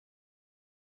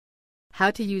How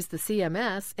to use the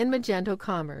CMS in Magento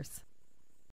Commerce.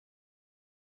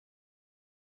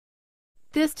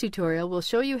 This tutorial will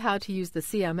show you how to use the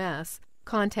CMS,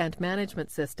 Content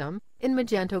Management System, in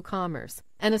Magento Commerce,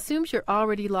 and assumes you're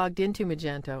already logged into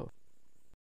Magento.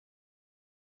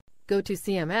 Go to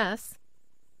CMS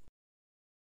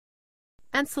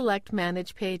and select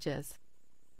Manage Pages.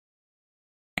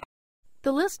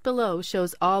 The list below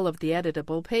shows all of the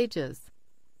editable pages.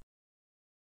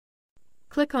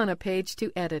 Click on a page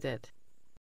to edit it.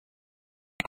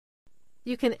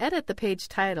 You can edit the page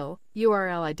title,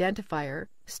 URL identifier,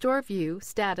 store view,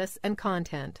 status, and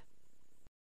content.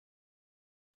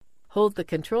 Hold the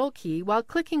Control key while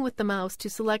clicking with the mouse to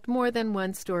select more than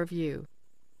one store view.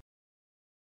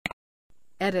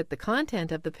 Edit the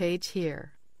content of the page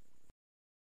here.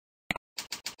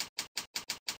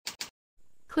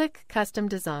 Click Custom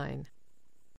Design.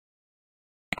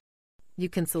 You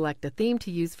can select a theme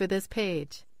to use for this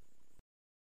page.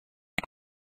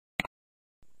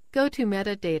 Go to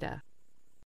Metadata.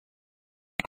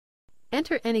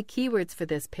 Enter any keywords for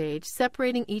this page,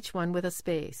 separating each one with a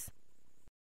space.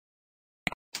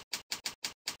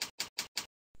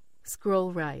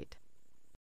 Scroll right.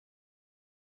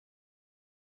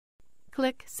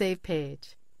 Click Save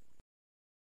Page.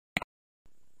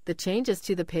 The changes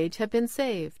to the page have been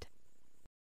saved.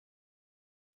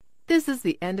 This is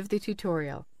the end of the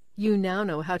tutorial. You now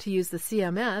know how to use the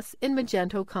CMS in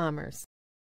Magento Commerce.